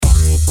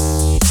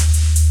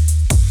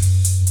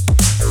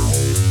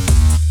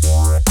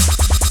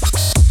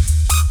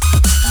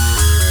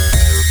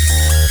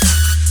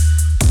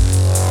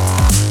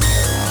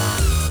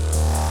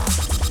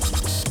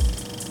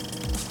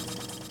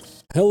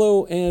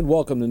And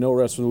welcome to No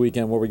Rest for the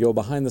Weekend, where we go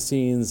behind the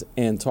scenes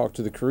and talk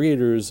to the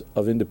creators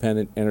of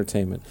independent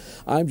entertainment.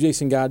 I'm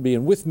Jason Godby,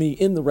 and with me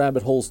in the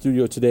Rabbit Hole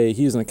studio today,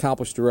 he is an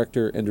accomplished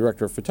director and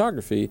director of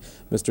photography,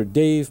 Mr.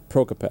 Dave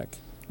Prokopec.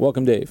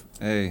 Welcome, Dave.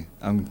 Hey,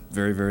 I'm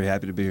very, very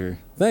happy to be here.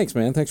 Thanks,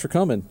 man. Thanks for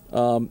coming.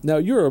 Now,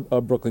 you're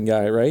a Brooklyn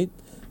guy, right?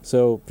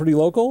 So, pretty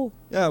local?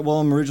 Yeah, well,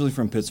 I'm originally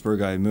from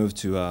Pittsburgh. I moved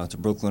to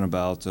Brooklyn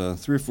about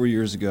 3 or 4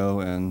 years ago,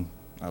 and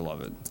I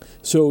love it.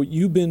 So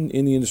you've been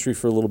in the industry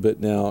for a little bit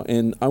now,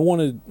 and I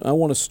want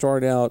to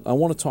start out. I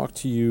want to talk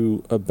to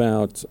you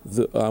about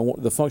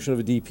the function of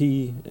a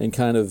DP and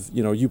kind of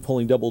you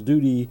pulling double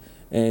duty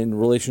and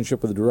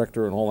relationship with the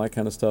director and all that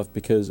kind of stuff,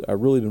 because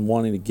I've really been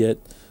wanting to get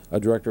a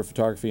director of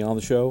photography on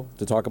the show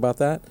to talk about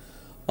that.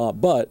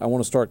 But I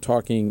want to start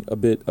talking a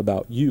bit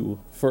about you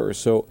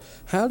first. So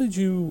how did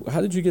you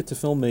get to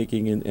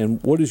filmmaking,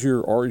 and what is your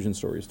origin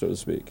story, so to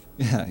speak?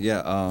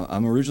 Yeah.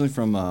 I'm originally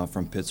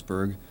from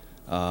Pittsburgh.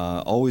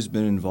 Always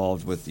been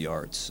involved with the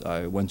arts.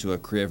 I went to a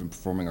creative and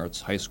performing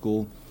arts high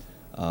school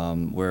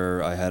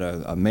where I had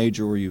a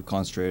major where you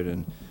concentrated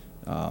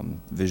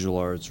in visual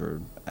arts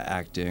or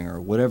acting or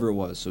whatever it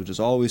was. So just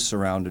always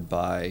surrounded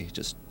by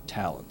just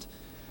talent.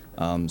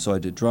 So I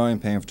did drawing,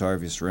 painting,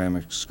 photography,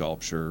 ceramics,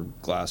 sculpture,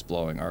 glass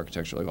blowing,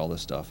 architecture, like all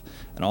this stuff.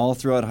 And all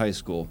throughout high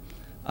school,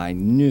 I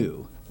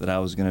knew that I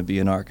was going to be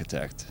an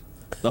architect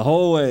the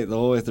whole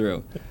way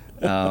through.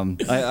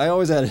 I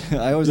always had.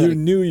 You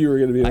knew you were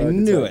going to be an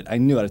architect. I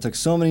knew it. I took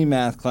so many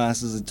math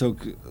classes. It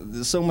took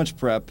so much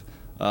prep.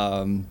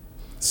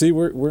 See,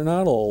 we're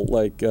not all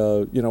like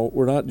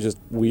we're not just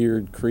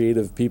weird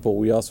creative people.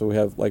 We also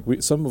have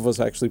some of us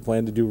actually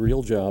plan to do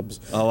real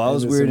jobs. Oh, I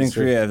was weird and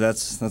creative.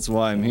 That's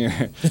why I'm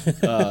here.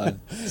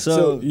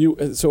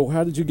 So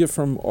how did you get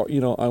from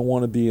I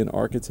want to be an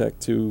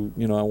architect to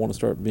I want to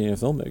start being a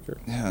filmmaker?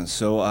 Yeah.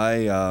 So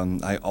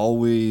I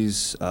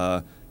always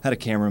had a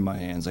camera in my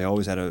hands. I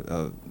always had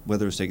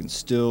whether it was taking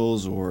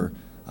stills or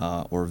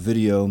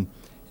video,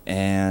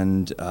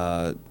 and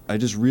I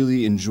just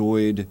really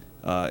enjoyed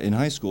in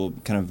high school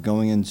kind of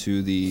going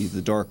into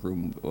the dark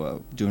room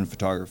doing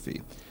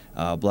photography,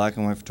 black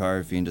and white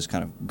photography, and just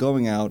kind of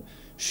going out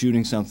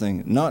shooting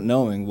something, not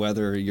knowing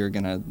whether you're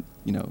gonna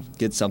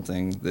get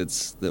something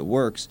that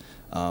works,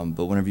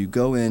 but whenever you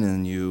go in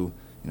and you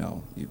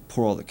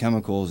pour all the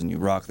chemicals and you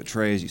rock the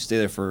trays, you stay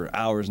there for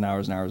hours and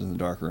hours and hours in the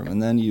dark room,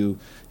 and then you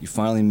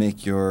finally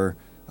make your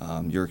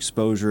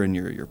exposure and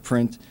your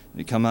print, and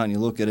you come out and you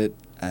look at it,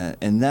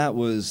 and that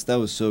was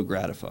so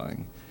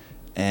gratifying,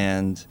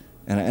 and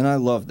I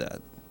love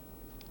that.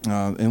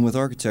 And with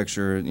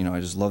architecture, I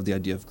just love the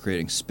idea of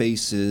creating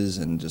spaces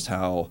and just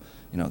how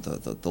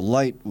the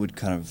light would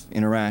kind of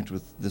interact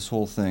with this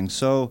whole thing.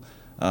 So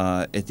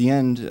at the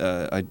end,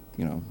 I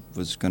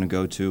was going to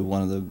go to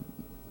one of the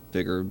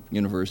bigger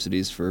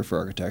universities for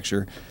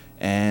architecture,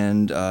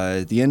 and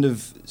at the end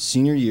of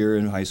senior year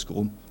in high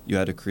school, you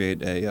had to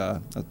create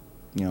a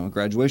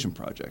graduation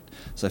project.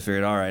 So I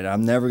figured, all right,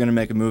 I'm never going to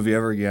make a movie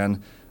ever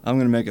again. I'm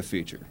going to make a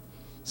feature.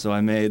 So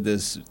I made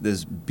this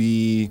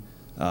B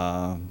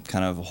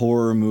kind of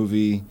horror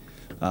movie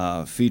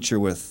feature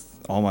with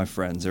all my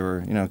friends. They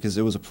were because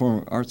it was a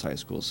performing arts high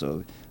school,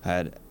 so I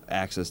had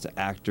access to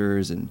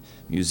actors and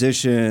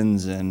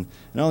musicians and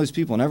all these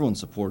people, and everyone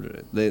supported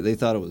it. They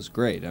thought it was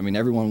great. I mean,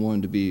 everyone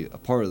wanted to be a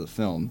part of the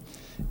film.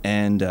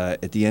 And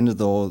at the end of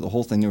the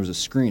whole thing, there was a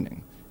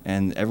screening,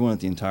 and everyone at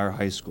the entire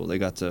high school, they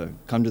got to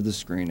come to the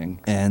screening,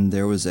 and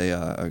there was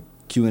a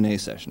Q&A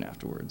session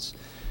afterwards.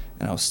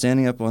 And I was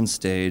standing up on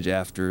stage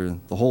after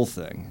the whole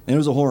thing. And it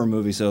was a horror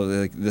movie, so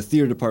the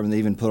theater department, they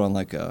even put on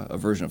a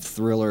version of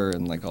Thriller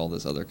and all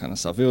this other kind of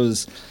stuff. It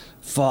was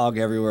fog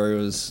everywhere. It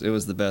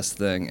was the best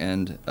thing.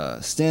 And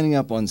standing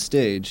up on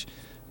stage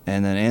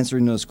and then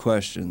answering those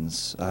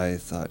questions, I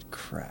thought,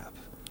 crap,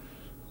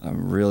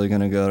 I'm really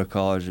going to go to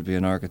college to be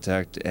an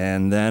architect.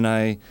 And then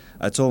I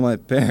told my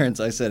parents,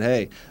 I said,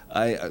 hey,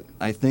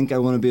 I think I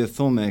want to be a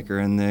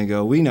filmmaker. And they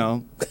go, we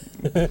know.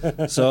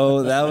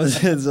 So that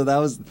was it. So that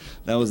was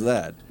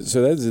that.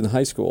 So that was in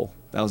high school.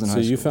 That was in high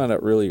school. So you found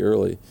out really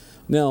early.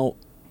 Now,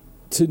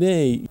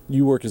 today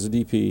you work as a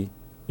DP.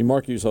 You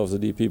market yourself as a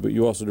DP, but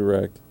you also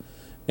direct,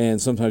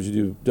 and sometimes you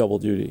do double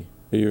duty.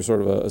 You're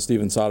sort of a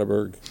Steven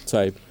Soderbergh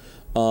type.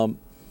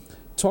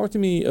 Talk to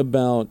me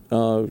about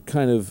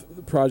kind of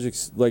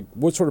projects. Like,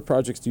 what sort of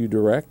projects do you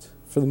direct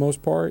for the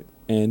most part,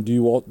 and do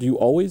you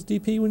always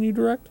DP when you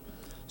direct?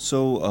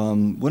 So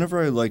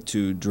whenever I like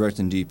to direct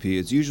and DP,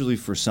 it's usually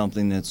for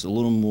something that's a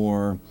little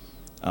more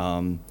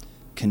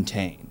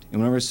contained. And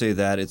whenever I say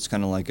that, it's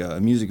kind of like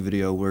a music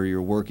video where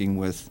you're working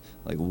with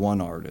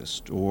one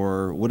artist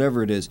or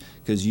whatever it is,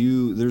 because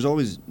there's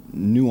always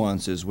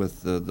nuances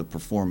with the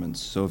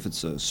performance. So if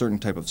it's a certain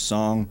type of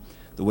song,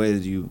 the way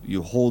that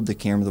you hold the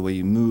camera, the way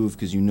you move,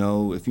 because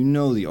if you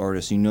know the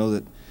artist, you know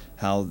that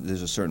how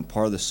there's a certain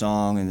part of the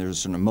song and there's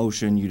a certain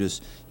emotion, you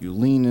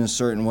lean in a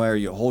certain way, or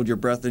you hold your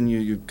breath and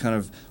you kind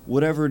of,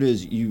 whatever it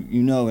is,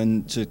 you know,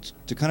 and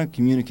to kind of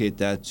communicate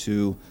that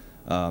to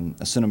a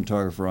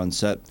cinematographer on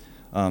set,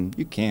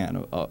 you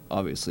can,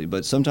 obviously,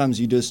 but sometimes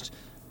you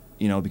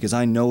because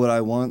I know what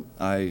I want,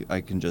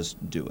 I can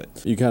just do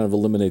it. You kind of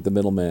eliminate the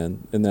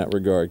middleman in that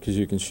regard because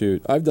you can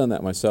shoot. I've done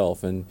that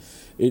myself, and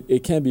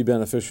it can be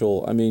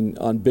beneficial. I mean,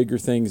 on bigger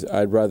things,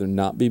 I'd rather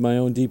not be my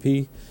own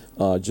DP,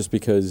 just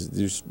because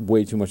there's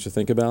way too much to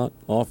think about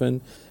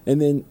often.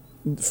 And then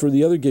for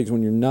the other gigs,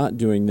 when you're not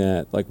doing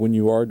that, like when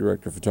you are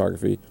director of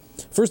photography,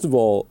 first of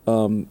all,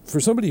 for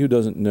somebody who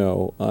doesn't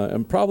know,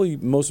 and probably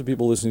most of the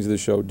people listening to the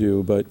show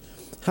do, but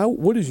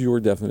what is your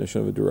definition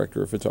of a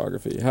director of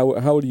photography?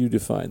 How do you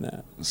define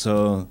that?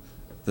 So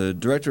the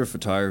director of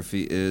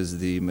photography is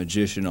the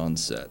magician on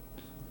set.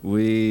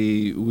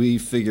 We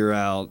figure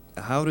out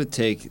how to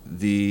take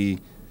the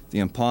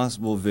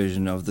impossible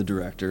vision of the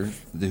director,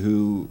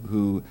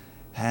 who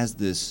has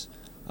this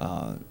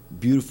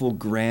beautiful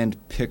grand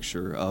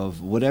picture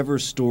of whatever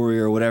story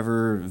or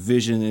whatever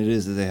vision it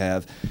is that they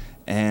have,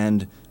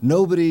 and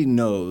nobody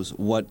knows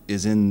what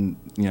is going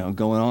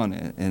on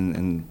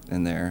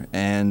in there.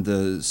 And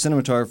the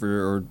cinematographer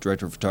or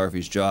director of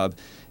photography's job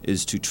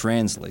is to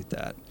translate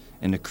that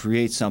and to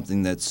create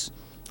something that's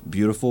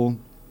beautiful,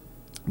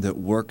 that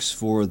works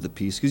for the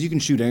piece. Because you can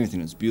shoot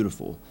anything that's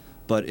beautiful,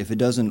 but if it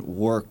doesn't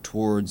work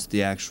towards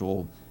the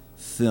actual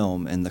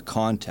film and the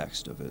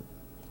context of it,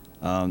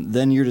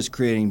 then you're just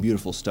creating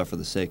beautiful stuff for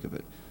the sake of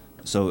it.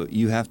 So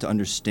you have to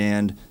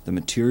understand the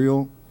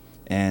material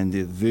and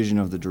the vision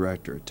of the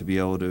director to be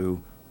able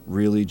to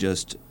really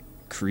just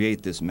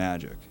create this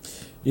magic.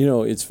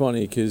 It's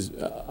funny because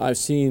I've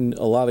seen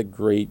a lot of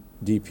great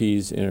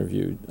DPs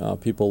interviewed,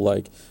 people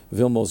like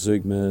Vilmos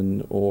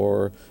Zsigmond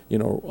or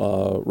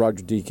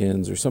Roger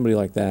Deakins or somebody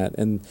like that,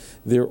 and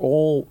they're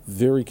all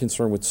very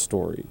concerned with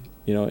story,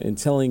 and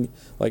telling,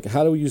 like,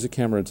 how do we use a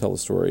camera to tell a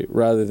story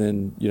rather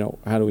than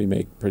how do we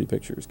make pretty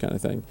pictures kind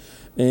of thing.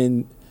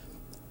 And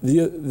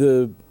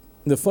the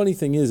funny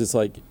thing is, it's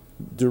like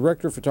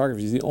director of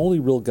photography is the only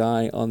real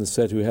guy on the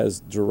set who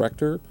has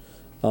director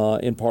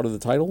in part of the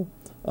title,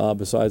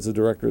 besides the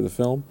director of the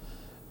film.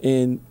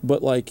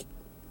 But like,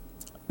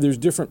 there's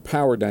different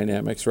power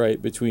dynamics, right,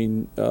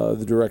 between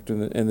the director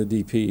and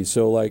the DP.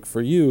 So like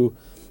for you,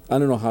 I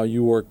don't know how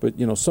you work, but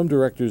some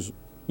directors,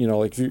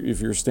 like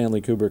if you're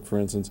Stanley Kubrick, for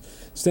instance,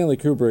 Stanley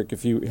Kubrick,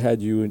 if you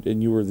had you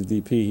and you were the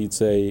DP, he'd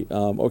say,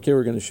 okay,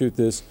 we're going to shoot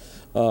this.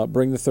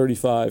 Bring the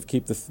 35,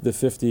 keep the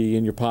 50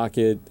 in your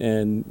pocket,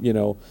 and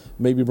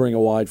maybe bring a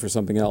wide for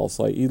something else.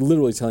 Like, he's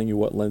literally telling you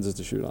what lenses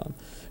to shoot on.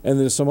 And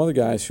there's some other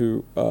guys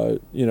who,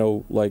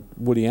 like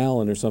Woody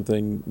Allen or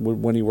something,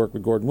 when he worked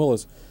with Gordon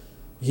Willis,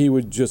 he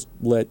would just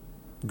let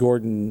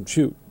Gordon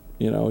shoot.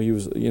 He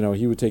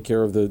would take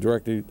care of the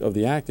director of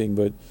the acting,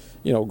 but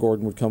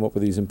Gordon would come up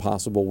with these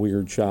impossible,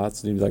 weird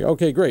shots, and he'd be like,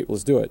 "Okay, great,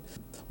 let's do it."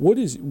 What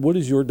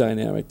is your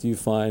dynamic? Do you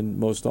find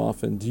most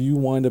often? Do you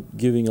wind up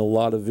giving a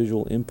lot of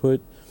visual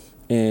input,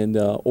 and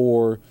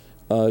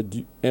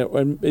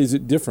is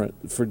it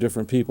different for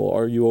different people?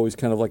 Are you always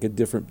kind of like a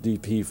different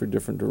DP for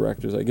different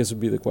directors? I guess would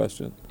be the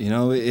question.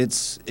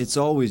 It's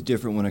always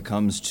different when it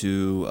comes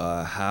to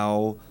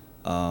how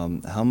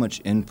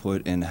much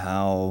input and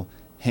how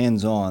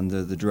hands-on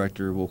the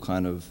director will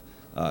kind of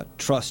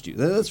trust you.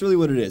 That's really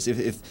what it is.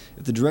 If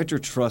the director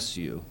trusts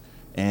you,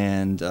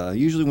 and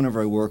usually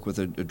whenever I work with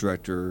a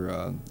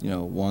director,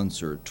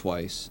 once or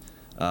twice,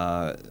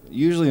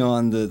 usually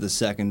on the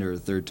second or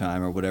third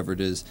time or whatever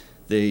it is,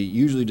 they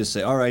usually just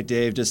say, "All right,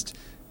 Dave, just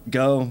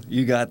go.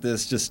 You got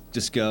this.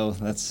 Just go."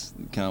 That's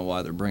kind of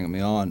why they're bringing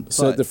me on.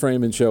 Set the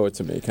frame and show it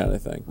to me, kind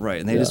of thing. Right,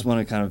 and they just want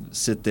to kind of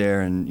sit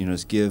there and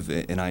just give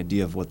an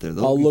idea of what they're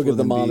looking for. I'll look at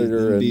the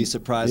monitor and be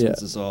surprised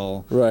once it's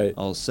all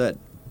set.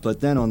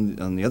 But then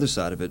on the other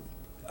side of it,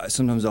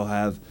 sometimes I'll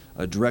have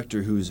a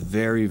director who's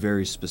very,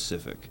 very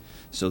specific.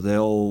 So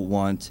they'll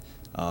want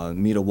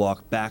me to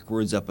walk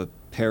backwards up a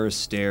pair of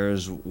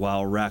stairs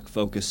while rack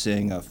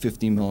focusing a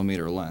 50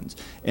 millimeter lens,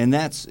 and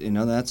that's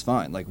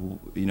fine. Like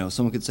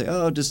someone could say,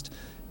 "Oh, just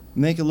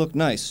make it look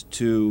nice,"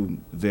 to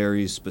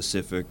very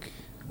specific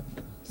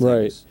things.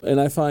 Right,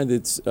 and I find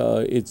it's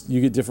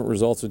you get different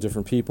results with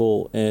different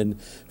people. And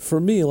for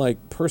me, like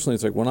personally,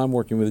 it's like when I'm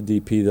working with a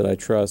DP that I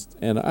trust,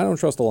 and I don't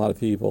trust a lot of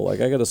people. Like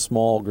I got a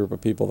small group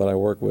of people that I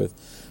work with,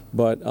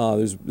 but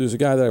there's a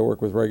guy that I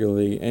work with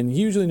regularly, and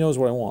he usually knows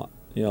what I want.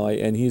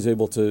 And he's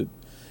able to,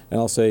 and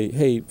I'll say,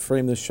 "Hey,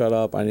 frame this shot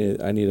up. I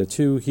need a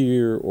 2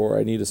 here, or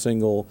I need a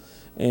single."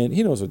 And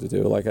he knows what to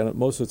do. Like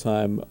most of the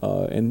time,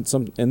 and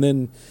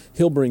then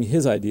he'll bring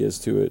his ideas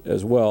to it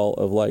as well.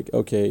 Of like,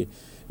 okay,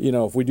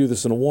 if we do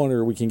this in a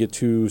 1-er, we can get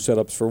 2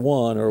 setups for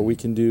 1, or we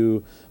can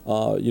do,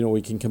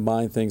 we can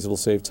combine things. It'll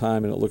save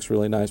time and it looks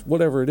really nice.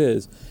 Whatever it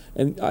is,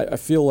 and I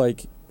feel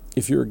like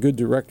if you're a good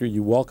director,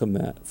 you welcome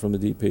that from the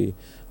DP,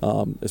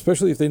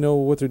 especially if they know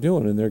what they're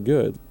doing and they're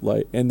good.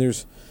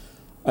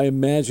 I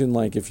imagine,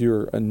 like, if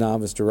you're a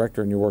novice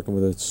director and you're working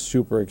with a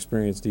super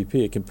experienced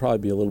DP, it can probably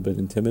be a little bit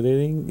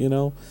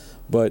intimidating,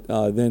 But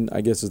then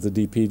I guess it's the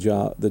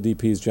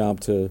DP's job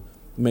to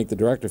make the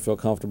director feel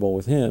comfortable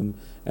with him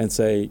and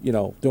say,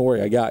 don't worry,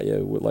 I got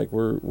you.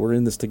 We're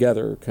in this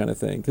together, kind of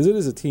thing. Because it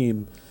is a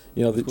team.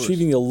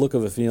 Achieving the look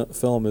of a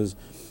film is,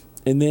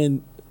 and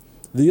then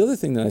the other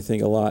thing that I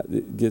think a lot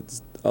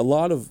gets a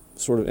lot of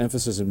sort of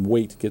emphasis and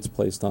weight gets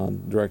placed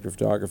on director of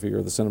photography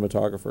or the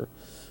cinematographer.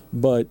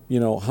 But,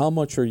 how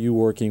much are you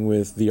working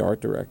with the art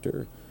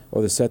director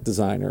or the set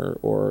designer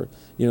or,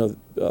 the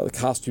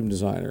costume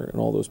designer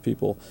and all those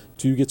people?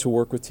 Do you get to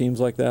work with teams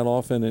like that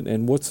often?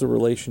 And what's the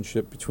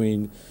relationship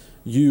between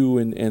you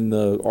and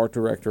the art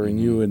director and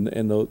you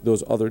and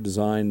those other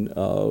design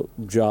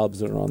jobs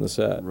that are on the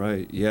set?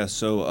 Right, yeah.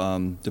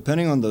 So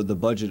depending on the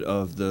budget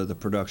of the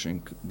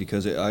production,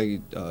 because I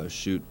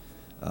shoot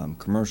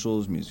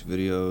commercials, music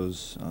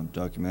videos,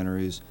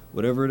 documentaries,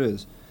 whatever it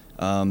is,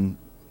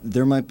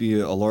 there might be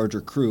a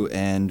larger crew,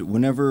 and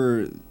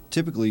whenever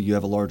typically you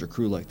have a larger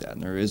crew like that,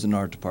 and there is an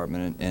art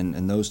department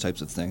and those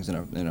types of things,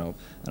 and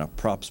a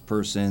props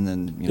person,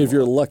 and if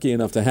you're lucky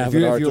enough to have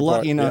an art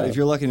department, if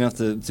you're lucky enough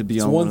to be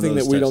it's on one thing of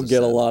those that we types don't of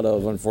get a sets. lot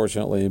of,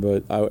 unfortunately,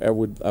 but I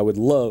would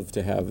love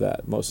to have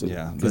that most of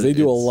Yeah, because but they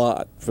do a it's-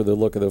 lot for the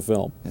look of the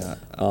film. Yeah.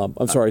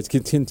 I'm sorry,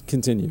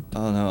 continue.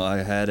 Oh no, I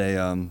had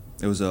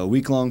it was a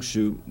week-long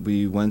shoot.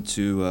 We went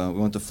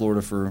to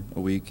Florida for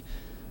a week,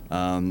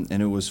 and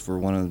it was for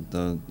one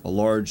of a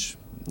large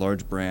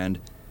brand,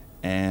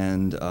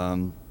 and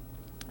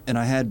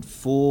I had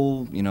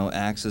full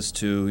access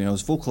to it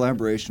was full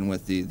collaboration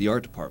with the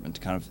art department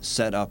to kind of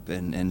set up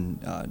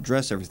and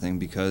dress everything,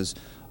 because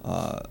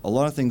a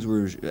lot of things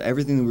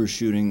everything that we were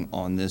shooting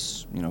on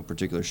this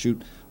particular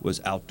shoot was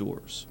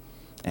outdoors,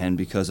 and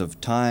because of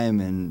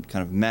time and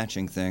kind of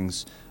matching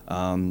things,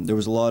 there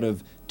was a lot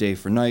of day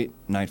for night,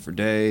 night for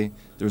day.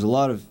 There was a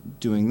lot of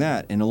doing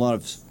that and a lot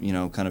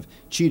of kind of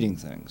cheating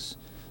things.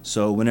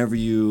 So whenever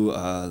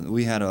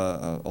we had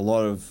a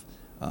lot of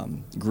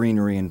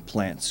greenery and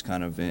plants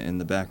kind of in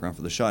the background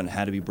for the shot, and it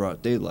had to be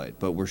broad daylight,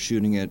 but we're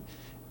shooting it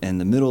in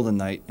the middle of the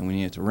night and we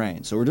need it to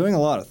rain. So we're doing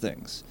a lot of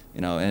things,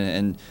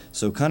 and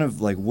so kind of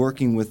like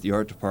working with the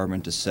art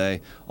department to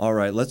say, all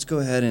right, let's go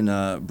ahead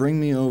and bring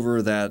me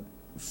over that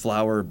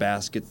flower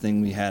basket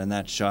thing we had in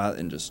that shot,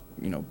 and just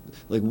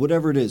like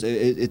whatever it is,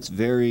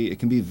 it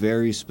can be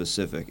very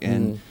specific.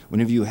 And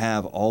whenever you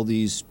have all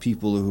these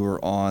people who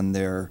are on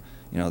their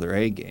their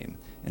A game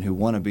and who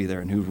want to be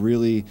there and who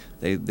really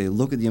they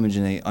look at the image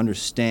and they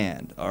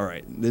understand, all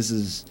right, this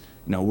is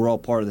we're all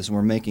part of this and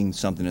we're making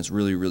something that's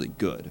really, really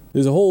good.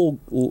 There's a whole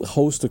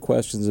host of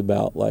questions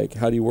about, like,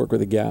 how do you work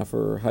with a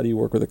gaffer, or how do you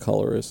work with a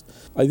colorist?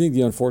 I think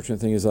the unfortunate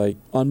thing is, like,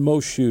 on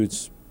most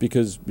shoots,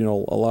 because a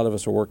lot of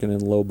us are working in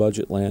low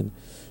budget land,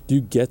 do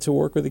you get to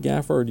work with a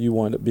gaffer, or do you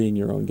wind up being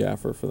your own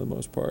gaffer for the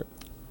most part?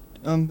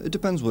 It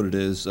depends what it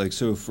is. Like,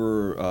 so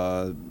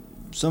for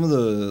some of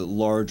the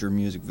larger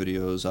music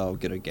videos, I'll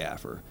get a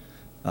gaffer.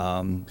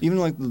 Even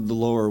like the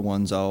lower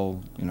ones,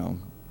 I'll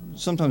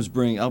sometimes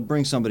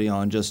bring somebody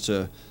on just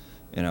to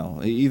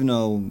even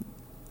though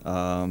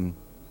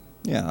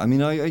I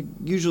mean I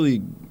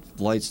usually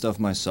light stuff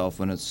myself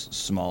when it's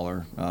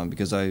smaller,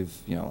 because I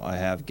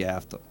have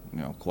gaffed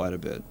quite a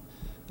bit,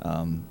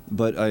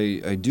 but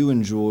I do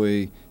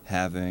enjoy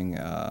having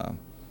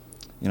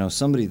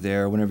somebody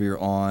there whenever you're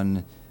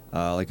on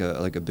like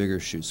a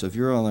bigger shoot. So if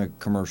you're on a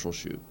commercial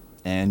shoot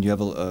and you have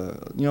a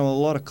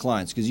lot of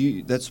clients,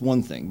 because that's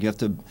one thing you have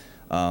to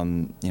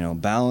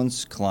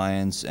balance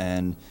clients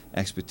and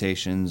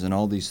expectations and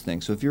all these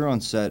things. So if you're on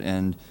set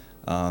and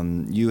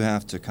you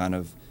have to kind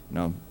of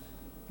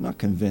not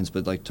convince,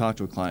 but like talk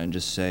to a client and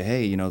just say,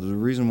 hey, the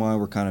reason why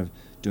we're kind of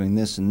doing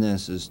this and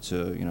this is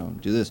to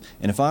do this.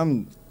 And if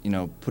I'm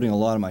putting a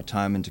lot of my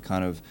time into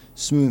kind of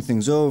smoothing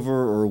things over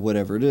or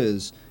whatever it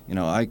is,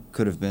 I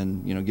could have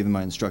been giving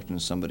my instruction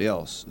to somebody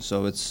else.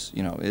 So it's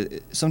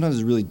sometimes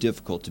it's really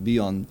difficult to be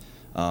on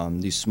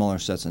these smaller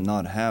sets and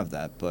not have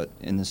that. But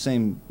in the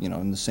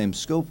same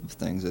scope of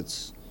things,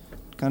 it's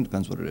kind of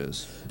depends what it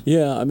is.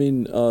 Yeah, I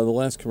mean, the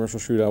last commercial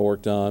shoot I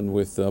worked on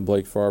with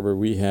Blake Farber,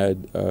 we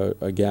had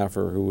a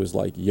gaffer who was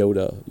like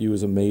Yoda. He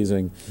was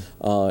amazing,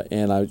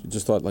 and I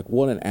just thought, like,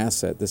 what an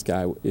asset this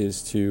guy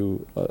is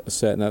to a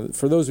set. Now,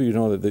 for those of you who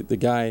know that the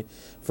guy,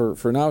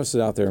 for novices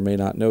out there may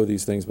not know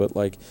these things, but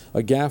like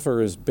a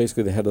gaffer is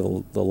basically the head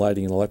of the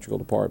lighting and electrical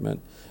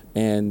department,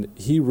 and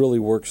he really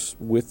works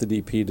with the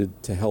DP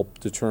to help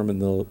determine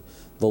the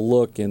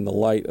look and the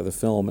light of the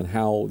film and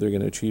how they're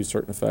going to achieve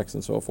certain effects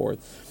and so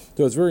forth.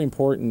 So it's very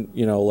important,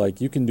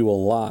 like, you can do a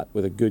lot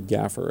with a good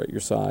gaffer at your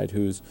side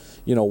who's,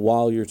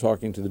 while you're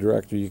talking to the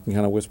director, you can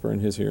kind of whisper in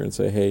his ear and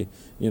say, hey,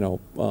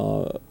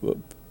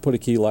 put a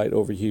key light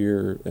over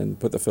here and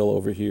put the fill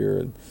over here,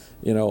 and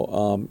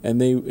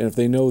and if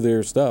they know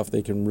their stuff,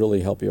 they can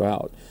really help you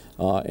out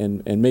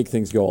and make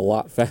things go a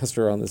lot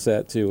faster on the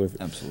set too.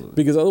 Absolutely.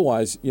 Because Because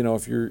otherwise,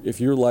 if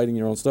you're lighting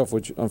your own stuff,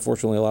 which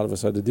unfortunately a lot of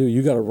us had to do,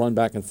 you got to run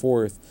back and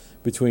forth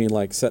between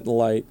like setting the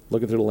light,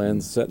 looking through the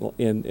lens,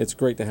 and it's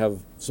great to have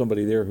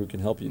somebody there who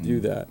can help you do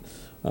that.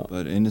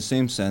 But in the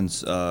same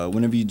sense,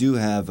 whenever you do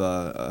have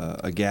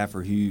a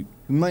gaffer who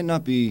might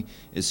not be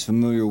as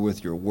familiar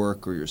with your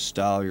work or your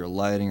style, your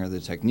lighting, or the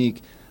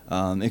technique,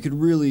 it could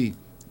really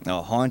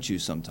haunt you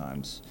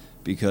sometimes.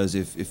 Because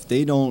if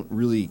they don't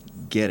really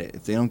get it,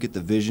 if they don't get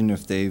the vision,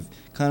 if they've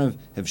kind of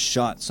have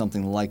shot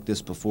something like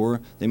this before,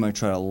 they might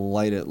try to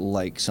light it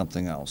like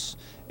something else.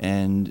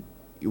 And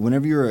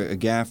whenever you're a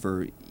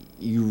gaffer,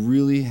 you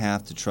really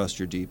have to trust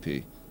your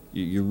DP.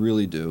 You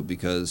really do,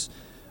 because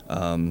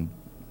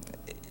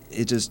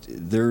it just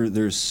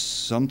there's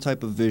some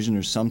type of vision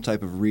or some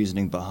type of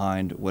reasoning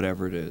behind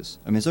whatever it is.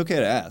 I mean, it's okay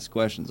to ask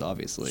questions,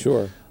 obviously.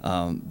 Sure.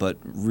 But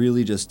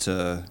really, just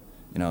to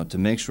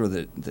make sure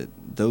that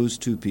those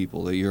two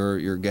people, that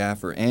your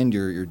gaffer and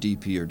your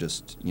DP, are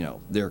just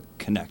they're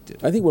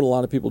connected. I think what a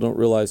lot of people don't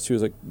realize too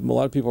is like a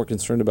lot of people are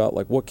concerned about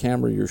like what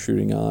camera you're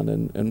shooting on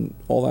and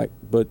all that,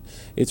 but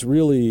it's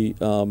really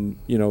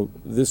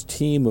this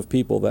team of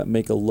people that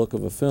make a look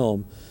of a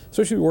film,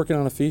 especially working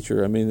on a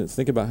feature. I mean,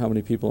 think about how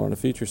many people are on a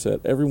feature set.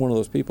 Every one of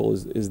those people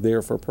is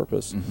there for a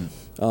purpose,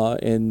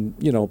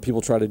 and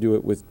people try to do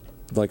it with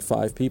like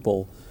 5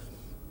 people.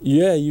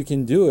 Yeah, you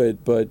can do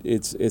it, but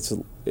it's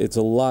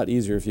a lot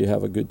easier if you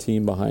have a good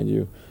team behind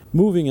you.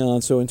 Moving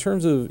on, so in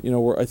terms of,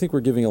 I think we're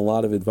giving a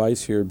lot of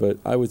advice here, but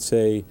I would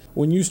say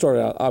when you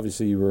started out,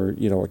 obviously you were,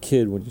 a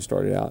kid when you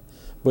started out,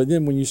 but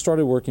then when you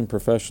started working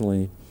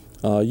professionally,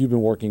 you've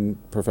been working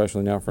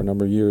professionally now for a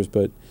number of years,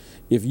 but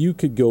if you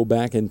could go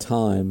back in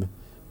time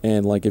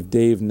and like if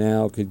Dave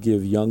now could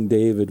give young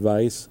Dave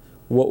advice,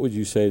 what would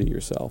you say to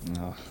yourself?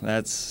 Oh,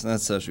 that's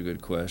such a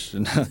good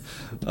question.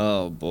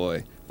 Oh,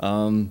 boy.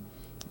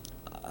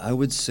 I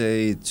would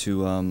say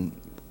to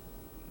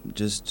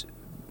just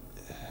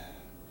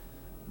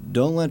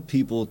don't let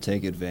people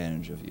take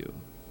advantage of you.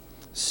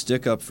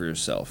 Stick up for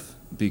yourself,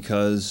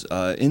 because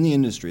in the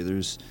industry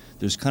there's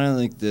kind of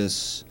like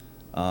this.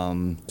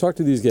 Talk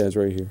to these guys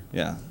right here.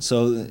 Yeah.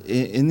 So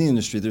in the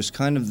industry there's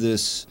kind of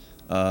this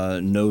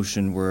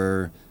notion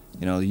where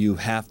you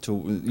have to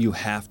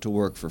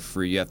work for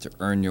free. You have to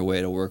earn your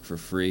way to work for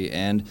free,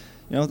 and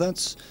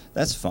that's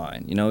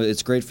fine.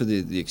 It's great for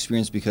the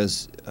experience,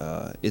 because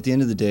at the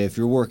end of the day, if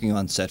you're working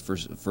on set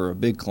for a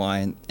big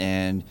client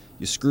and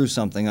you screw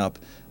something up,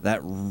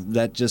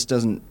 that just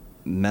doesn't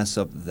mess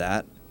up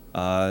that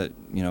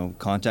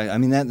contact. I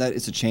mean, that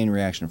it's a chain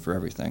reaction for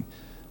everything.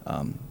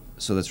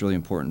 So that's really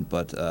important.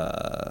 But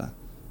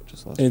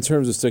just lost in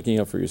terms of sticking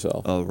up for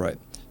yourself. Oh, right.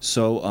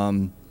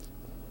 So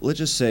let's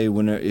just say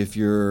if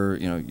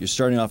you're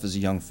starting off as a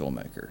young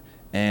filmmaker,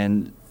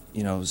 and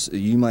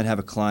you might have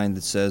a client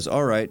that says,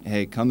 all right,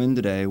 hey, come in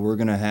today. We're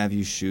going to have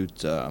you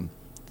shoot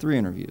 3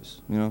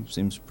 interviews.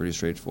 Seems pretty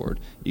straightforward.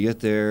 You get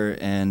there,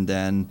 and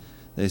then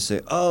they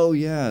say, oh,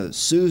 yeah,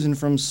 Susan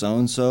from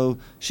so-and-so,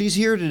 she's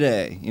here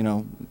today.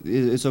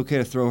 It's okay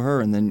to throw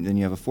her, and then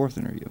you have a 4th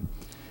interview.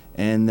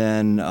 And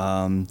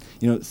then,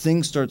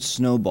 things start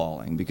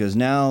snowballing, because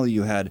now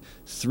you had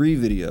 3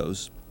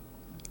 videos.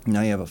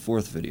 Now you have a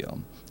 4th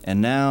video.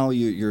 And now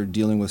you're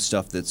dealing with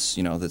stuff that's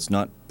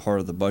not part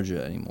of the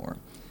budget anymore.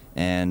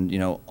 And,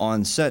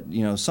 on set,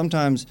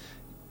 sometimes,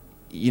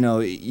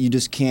 you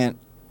just can't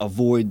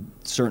avoid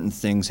certain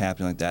things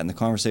happening like that. And the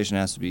conversation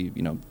has to be,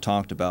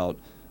 talked about,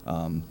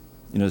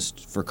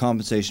 for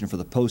compensation for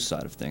the post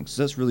side of things.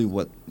 So that's really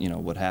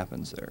what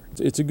happens there.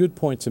 It's a good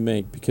point to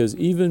make, because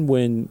even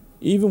when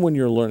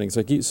you're learning, it's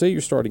like, say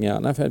you're starting out,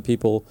 and I've had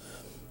people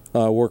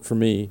work for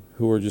me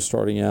who are just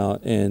starting out,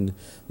 and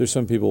there's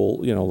some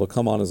people, they'll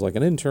come on as like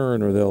an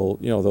intern, or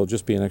they'll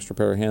just be an extra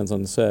pair of hands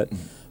on the set.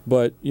 Mm-hmm.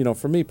 But,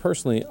 for me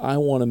personally, I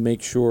want to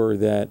make sure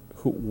that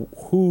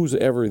who's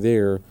ever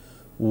there,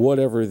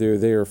 whatever they're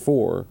there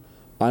for,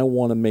 I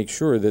want to make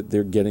sure that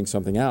they're getting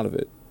something out of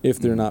it if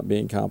they're not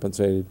being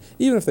compensated.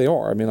 Even if they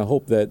are, I mean, I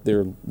hope that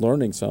they're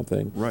learning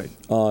something. Right.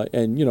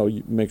 And,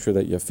 you make sure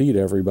that you feed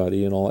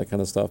everybody and all that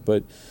kind of stuff.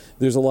 But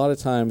there's a lot of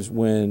times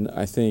when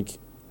I think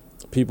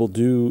people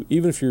do,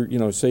 even if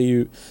you're, say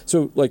you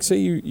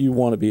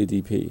want to be a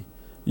DP.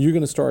 You're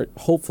going to start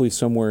hopefully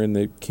somewhere in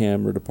the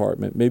camera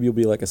department. Maybe you'll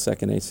be like a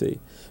second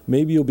AC.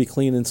 Maybe you'll be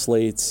cleaning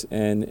slates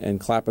and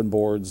clapping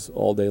boards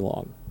all day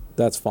long.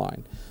 That's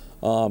fine.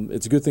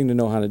 It's a good thing to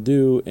know how to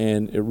do,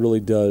 and it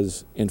really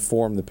does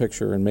inform the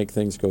picture and make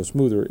things go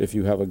smoother if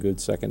you have a good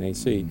second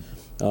AC,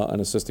 an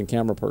assistant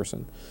camera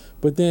person.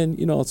 But then,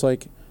 it's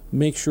like,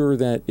 make sure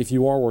that if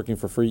you are working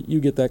for free,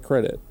 you get that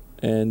credit,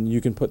 and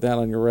you can put that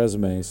on your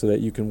resume so that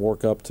you can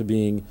work up to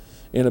being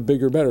in a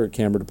bigger, better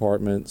camera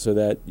department, so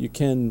that you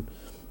can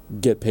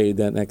get paid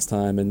that next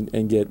time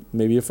and get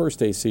maybe a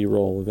first AC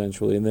role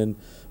eventually, and then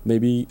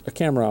maybe a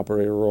camera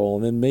operator role,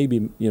 and then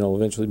maybe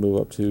eventually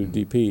move up to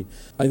DP.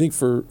 I think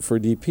for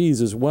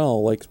DPs as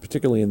well, like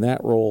particularly in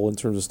that role in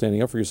terms of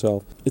standing up for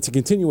yourself, it's a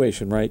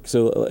continuation, right?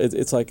 So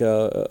it's like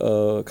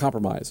a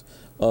compromise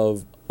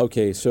of,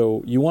 okay,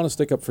 so you want to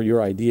stick up for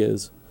your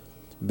ideas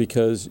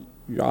because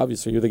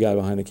obviously you're the guy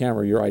behind the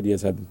camera, your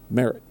ideas have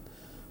merit,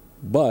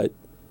 but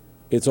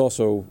it's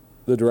also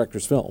the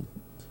director's film.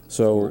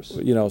 So,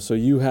 so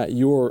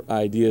your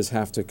ideas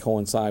have to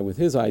coincide with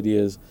his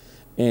ideas,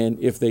 And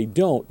if they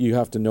don't, you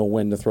have to know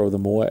when to throw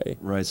them away.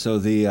 Right. So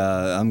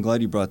I'm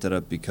glad you brought that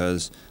up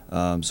because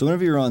so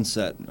whenever you're on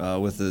set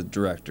with the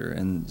director,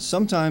 and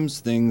sometimes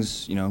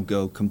things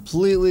go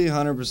completely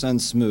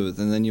 100% smooth,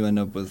 and then you end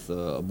up with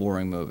a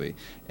boring movie.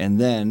 And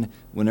then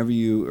whenever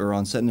you are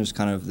on set, and there's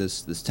kind of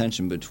this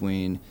tension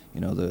between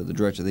the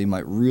director, they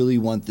might really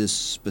want this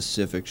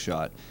specific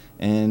shot,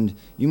 and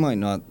you might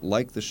not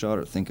like the shot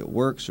or think it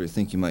works or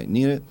think you might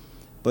need it.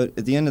 But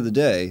at the end of the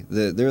day,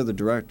 they're the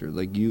director.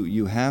 Like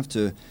you have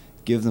to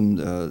give them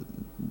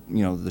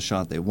the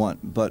shot they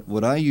want. But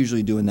what I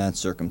usually do in that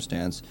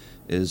circumstance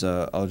is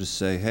I'll just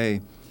say,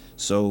 hey,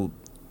 so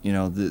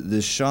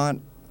this shot,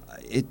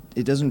 it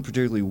doesn't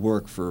particularly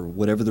work for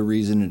whatever the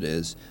reason it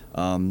is.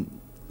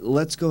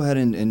 Let's go ahead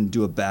and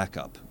do a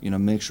backup.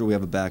 Make sure we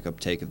have a backup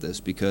take of this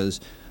because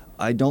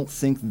I don't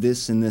think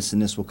this and this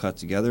and this will cut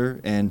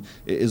together. And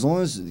as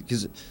long as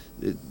because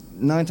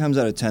 9 times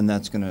out of 10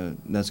 that's gonna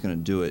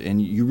do it.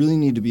 And you really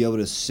need to be able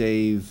to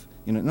save.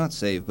 Not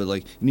save, but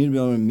you need to be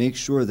able to make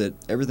sure that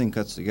everything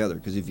cuts together.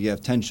 Because if you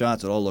have 10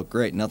 shots that all look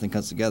great, nothing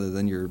cuts together,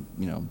 then you're.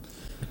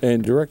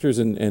 And directors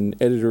and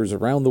editors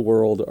around the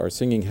world are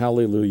singing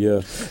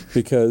hallelujah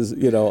because,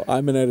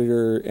 I'm an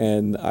editor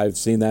and I've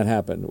seen that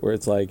happen where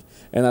it's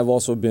and I've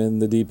also been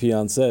the DP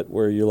on set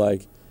where you're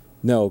like,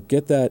 no,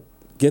 get that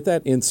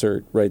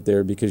insert right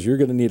there because you're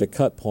going to need a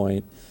cut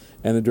point.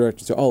 And the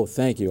director says, oh,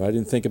 thank you. I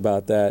didn't think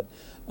about that.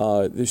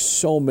 There's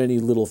so many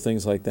little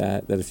things like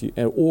that if you,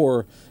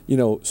 or,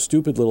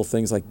 stupid little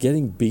things like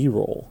getting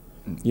B-roll.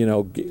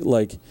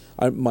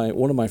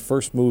 One of my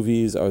first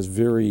movies, I was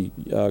very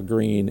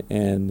green,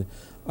 and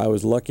I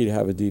was lucky to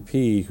have a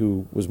DP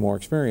who was more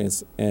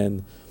experienced.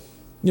 And,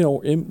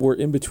 we're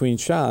in between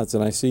shots,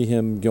 and I see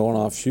him going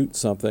off shooting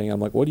something. I'm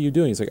like, what are you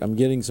doing? He's like, I'm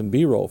getting some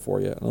B-roll for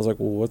you. And I was like,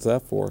 well, what's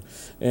that for?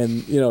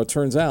 And, it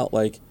turns out,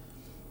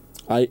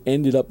 I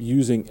ended up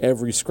using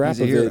every scrap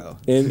He's a of hero.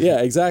 it. And yeah,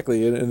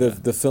 exactly. And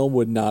the film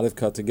would not have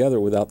cut together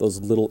without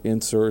those little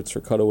inserts or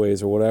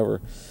cutaways or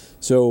whatever.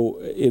 So,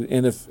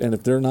 if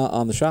they're not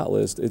on the shot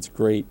list, it's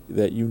great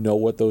that you know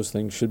what those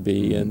things should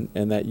be and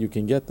that you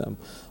can get them.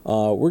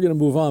 We're going to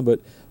move on, but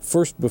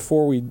first,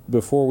 before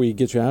we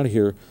get you out of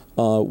here,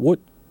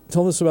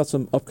 tell us about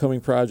some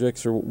upcoming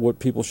projects or what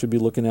people should be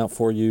looking out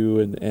for you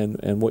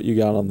and what you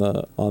got on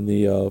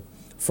the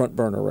front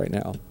burner right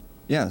now.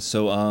 Yeah,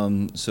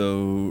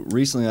 so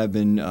recently I've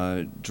been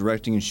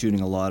directing and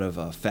shooting a lot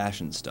of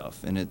fashion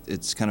stuff, and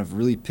it's kind of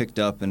really picked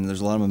up, and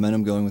there's a lot of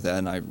momentum going with that,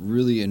 and I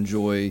really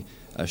enjoy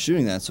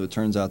shooting that. So it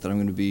turns out that I'm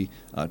going to be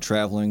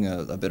traveling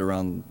a bit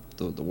around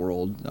the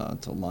world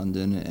to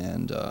London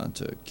and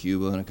to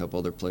Cuba and a couple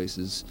other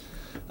places,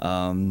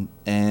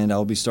 and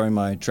I'll be starting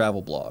my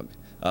travel blog.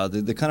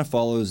 That kind of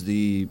follows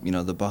the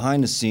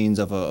behind the scenes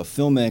of a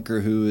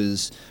filmmaker who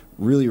is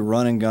really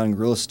run and gun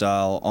guerrilla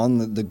style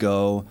on the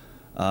go.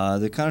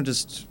 That kind of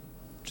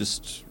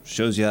just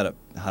shows you how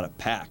to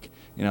pack,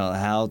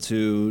 how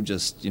to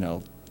just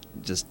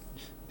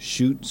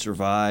shoot,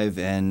 survive,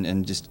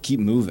 and just keep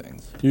moving.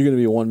 You're going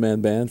to be a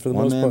one-man band for the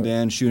most part? One-man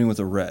band shooting with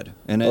a red.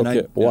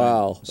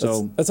 Wow.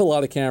 So that's a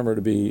lot of camera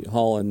to be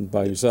hauling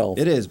by yourself.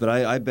 It is, but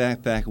I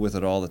backpack with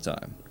it all the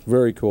time.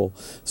 Very cool.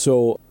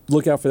 So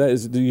look out for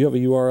that. Do you have a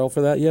URL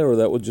for that yet, or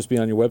that would just be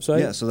on your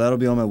website? Yeah, so that'll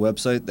be on my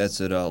website. That's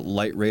at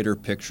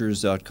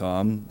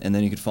lightraiderpictures.com. And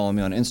then you can follow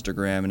me on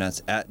Instagram, and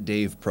that's at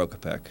Dave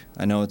Prokopec.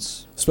 I know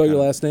it's... Spell your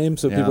last name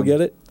so people get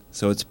it?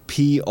 So it's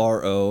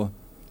Prokopec.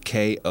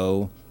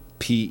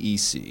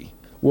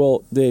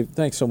 Well, Dave,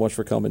 thanks so much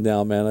for coming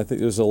down, man. I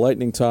think there's a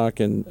lightning talk,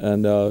 and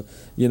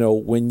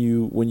when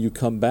you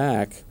come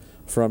back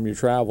from your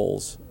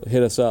travels,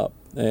 hit us up,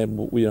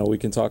 and we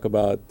can talk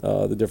about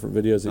the different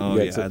videos that you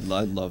get. I'd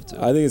love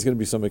to. I think it's going to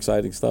be some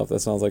exciting stuff.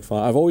 That sounds like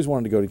fun. I've always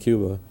wanted to go to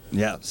Cuba.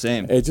 Yeah,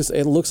 same.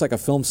 It looks like a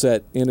film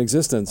set in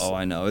existence. Oh,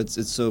 I know.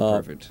 It's so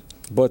perfect.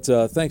 But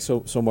thanks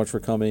so much for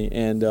coming,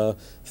 and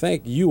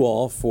thank you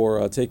all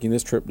for taking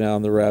this trip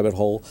down the rabbit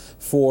hole.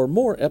 For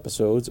more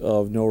episodes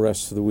of No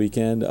Rest for the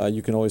Weekend,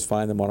 you can always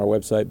find them on our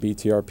website,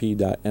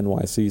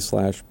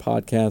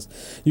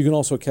 btrp.nyc/podcast. You can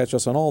also catch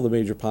us on all the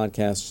major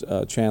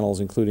podcast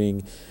channels,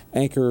 including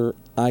Anchor,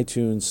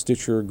 iTunes,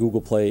 Stitcher, Google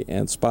Play,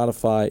 and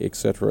Spotify,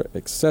 etc.,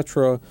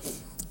 etc.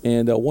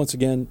 And once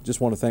again, just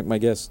want to thank my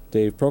guest,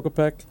 Dave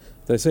Prokopec.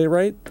 Did I say it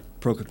right?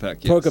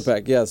 Prokopec, yes.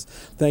 Prokopec, yes.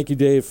 Thank you,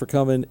 Dave, for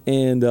coming,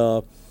 and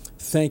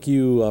thank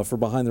you for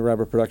Behind the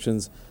Rabbit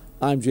Productions.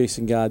 I'm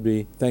Jason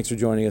Godby. Thanks for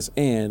joining us,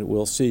 and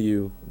we'll see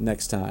you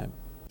next time.